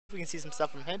We can see some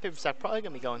stuff from him. PaperSak probably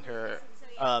gonna be going her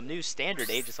new standard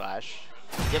Aegislash.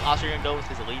 Yep, also gonna go with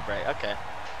his Libre. Okay,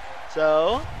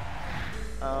 so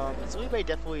his Libre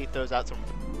definitely throws out some.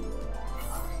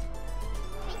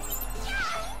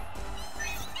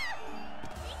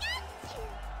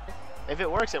 If it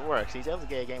works, it works. He's able to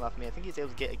get a game off me. I think he's able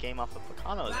to get a game off of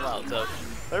Pokken as well. So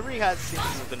whatever he has seems to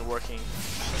have been working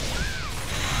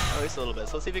at least a little bit.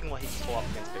 So let's see if he can pull off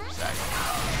against PaperSak.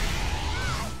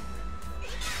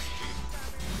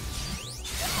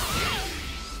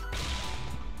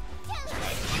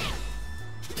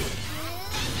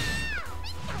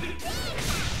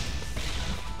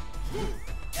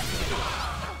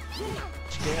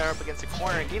 Getting her up against the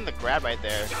corner and getting the grab right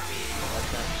there.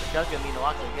 That's gonna mean a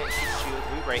lot to get Pikachu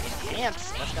Libre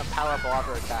enhanced. That's gonna power up a lot of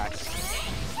her attacks.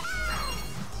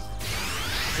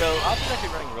 So Oscar's actually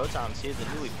running Rotoms here, the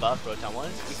newly buffed Rotom. One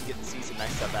is we can get to see some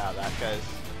nice stuff out of that because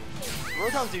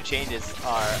Rotom's new changes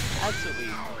are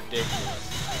absolutely ridiculous.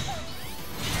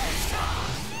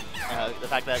 The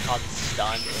fact that it causes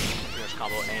stun, pretty much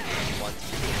combo anything once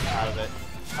out of it,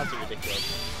 absolutely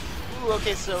ridiculous. Ooh,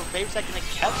 okay, so PaperSak gonna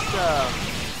catch the.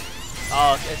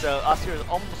 Oh, okay, so Oscar is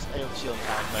almost able to shield him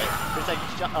time, but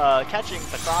PaperSak catching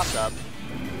the cross up,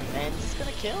 and he's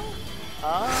gonna kill.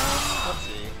 Let's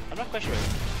see. I'm not quite sure.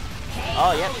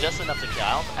 Oh, yeah, just enough to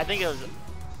kill. I think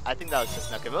that was just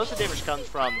enough. Most of the damage comes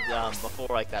from before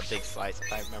like that big slice, if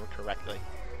I remember correctly.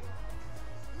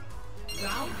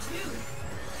 Round 2.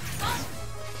 Alright.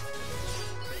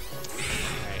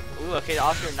 Ooh, okay,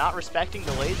 Oscar not respecting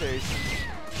the lasers.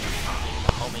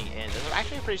 Homing in. This is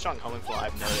actually a pretty strong homing flow,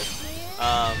 I've noticed.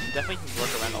 Definitely can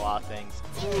work around a lot of things.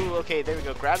 Ooh, okay, there we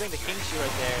go. Grabbing the King Shoe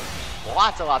right there.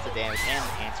 Lots of damage, and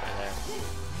the ants right there.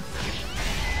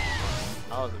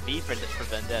 Oh, the V for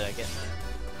Vendetta, getting there.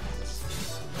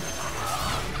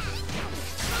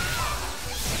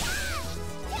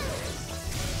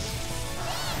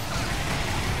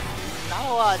 Not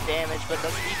a lot of damage, but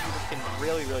those speed can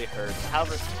really, really hurt.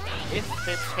 However, if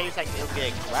PaperSak is able to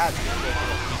get grabbed, he's going to be able to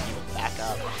speed people back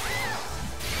up.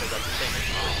 Because that's the thing,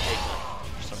 it's really ridiculous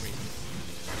for some reason.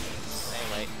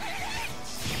 Anyway.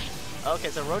 Okay,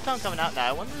 so Rotom coming out now.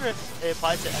 I wonder if it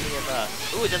applies to any of the.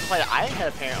 Ooh, it doesn't apply to Iron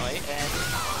Head apparently, and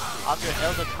Oscar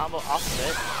able to combo off of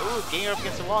it. Ooh, getting her up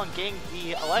against the wall and getting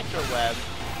the Electro Web.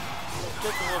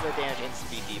 Just a little bit of damage and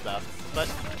speed debuff. But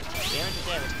damage is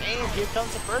damage. And here comes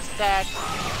the first attack.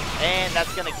 And that's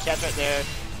gonna catch right there.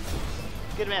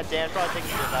 Good amount of damage, probably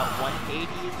taking to about 180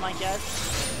 is my guess.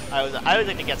 I was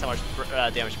gonna guess how much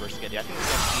damage burst is gonna do. I think it's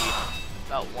gonna be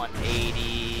about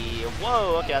 180.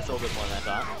 Whoa, okay, that's a little bit more than I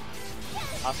thought.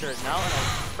 Oscar is now in a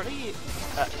pretty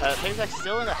PaperSak's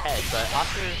still in the head, but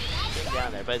Oscar is getting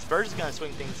down there. But his Burst is gonna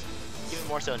swing things even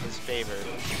more so in his favor.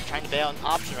 Trying to bail an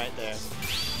option right there.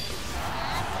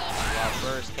 Wow,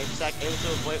 burst. PaperSak able to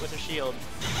avoid with her shield.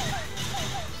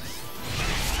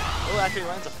 Oh, actually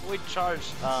lands a fully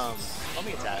charged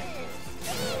homing attack.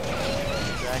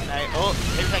 Dragon Knight. Oh,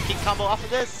 PaperSak can combo off of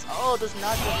this. Oh, does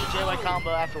not get the JY combo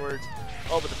afterwards.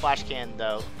 Oh, but the Flash Cannon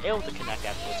though, able to connect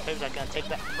afterwards. PaperSak gonna take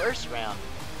that first round.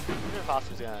 I wonder if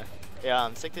Oscar's gonna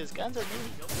stick to his guns or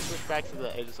maybe switch back to the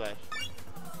Aegislash.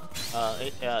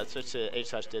 Switch to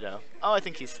Aegislash Ditto. Oh, I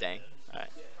think he's staying.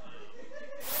 Alright.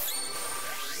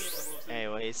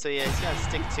 Anyway, so yeah, he's gonna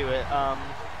stick to it. I'm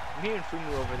hearing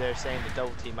Fumu over there saying the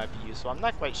double team might be useful. I'm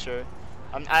not quite sure.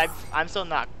 I'm still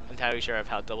not entirely sure of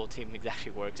how double team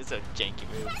exactly works. It's a janky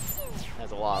move. It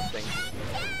has a lot of things.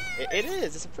 It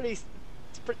is.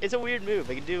 It's a weird move.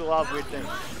 It can do a lot of weird things.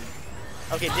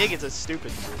 Okay, Dig is a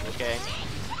stupid move. Okay.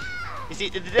 You see,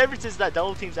 the difference is that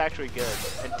double team's actually good,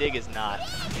 and Dig is not.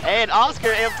 And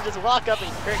Oscar able to just walk up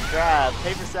and quick grab.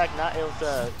 PaperSak not able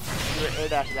to do an air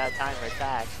dash at that time for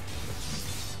attack.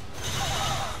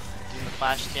 Doing the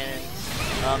Flash Cannon.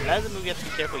 That is a move you have to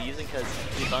be careful using because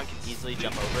the opponent can easily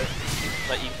jump over it.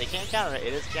 But they can't counter it.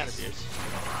 It is counter pierce.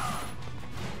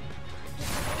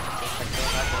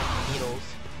 Needles.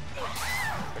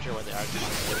 Not sure what they are.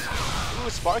 Ooh,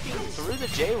 sparking through the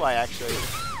JY actually.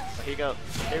 Here you go.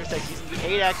 PaperSak using the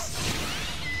 8X.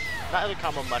 Not really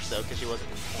combo much though, because she wasn't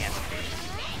enhanced.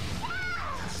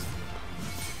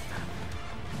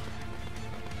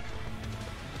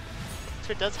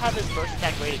 So it does have his burst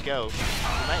attack ready to go.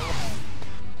 He might.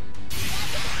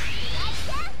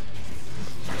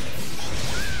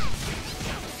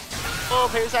 Oh,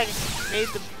 PaperSak made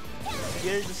the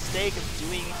huge mistake of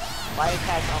doing my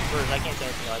attack on burst. I can't say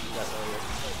anything else, I did that earlier.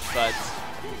 But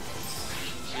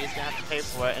she's gonna have to pay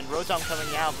for it, and Rotom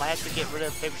coming out might have to get rid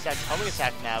of PaperSak's homing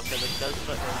attack now because it does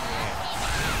put her in the air.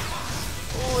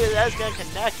 Ooh, that's gonna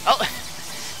connect. Oh!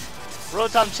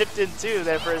 Rotom chipped in too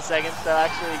there for a second, so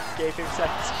actually gave him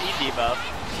second speed debuff.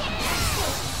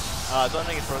 I don't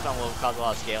think Rotom will cause a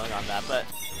lot of scaling on that, but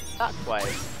not quite.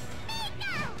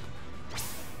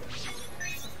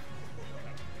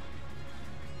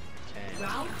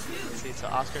 Let's see, so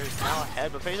Oscar is now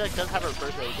ahead, but PaperSak does have her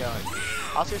first rate going.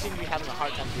 Oscar seems to be having a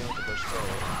hard time dealing with the bush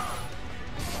forward.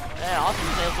 Man, Oscar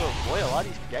was able to avoid a lot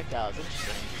of these projectiles.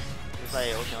 Interesting. It's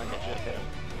like, okay, I can't hit him.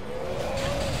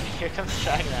 Here comes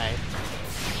Dragonite.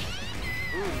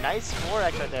 Ooh, nice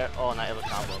 4X right there. Oh, not able to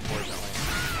combo, unfortunately.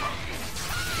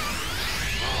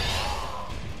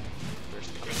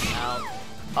 First coming out.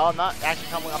 Oh, not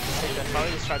actually comboing off the stage. I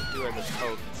probably just tried to do it as a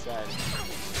poke instead.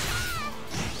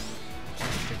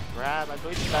 Grab, I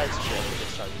believe you guys should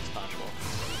discharge this possible.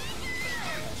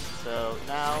 So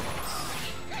now,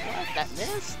 what? That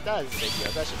miss? That is a big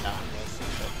deal. That should not miss.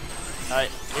 Alright,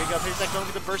 here we go. PaperSak going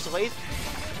to the burst away.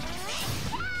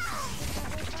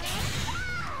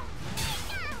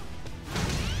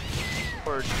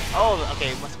 Oh,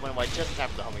 okay, must have went wide just in time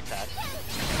for the homing attack.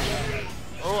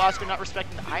 Oh, Oscar not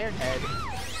respecting the Iron Head.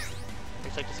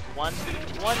 It's like just one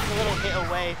little hit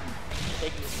away from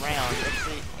taking this round. Let's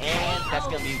see, and that's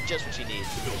gonna be just what she needs.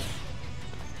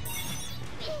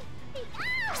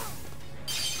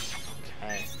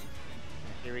 Okay,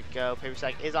 here we go.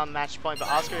 PaperSak is on match point, but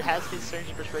Oscar has his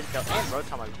Surging Burst ready to go, and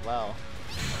Rotom as well.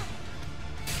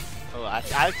 Oh, I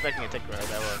was expecting it to grow.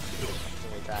 That was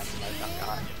really fast. I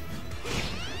got.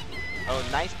 Oh,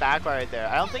 nice backfire right there.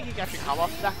 I don't think you can actually combo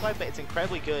off the backfire, but it's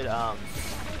incredibly good.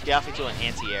 Get off into an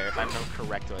anti-air, if I remember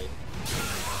correctly.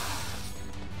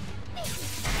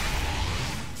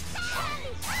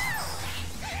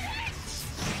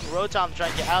 Rotom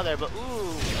trying to get out of there, but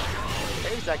ooh,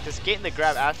 PaperSak just getting the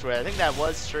grab afterward. I think that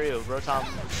was true. Rotom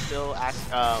still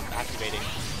activating.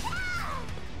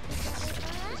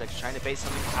 PaperSak trying to bait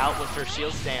something out with her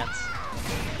shield stance.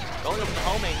 Going up with the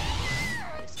homing.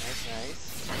 Nice.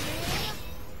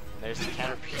 There's the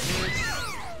counter pierce.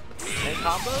 And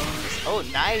combos. Oh,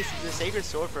 nice. The Sacred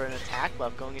Sword for an attack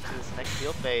buff going into this next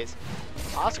field phase.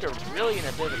 Oscar really in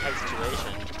a bit of a tight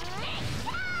situation.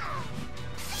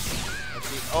 Let's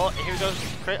see. Oh, here goes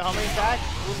crit homing attack.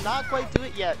 Will not quite do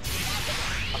it yet.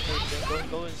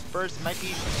 Going first might be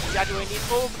exactly what we need.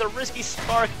 Oh, the risky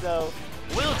spark though.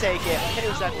 Will take it.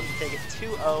 PaperSak will take it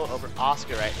 2-0 over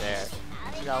Oscar right there.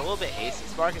 You know, a little bit hasty.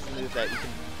 Spark is a move that you can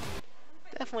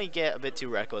definitely get a bit too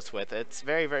reckless with. It's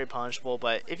very, very punishable,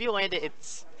 but if you land it,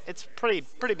 it's pretty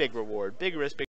big reward. Big risk, big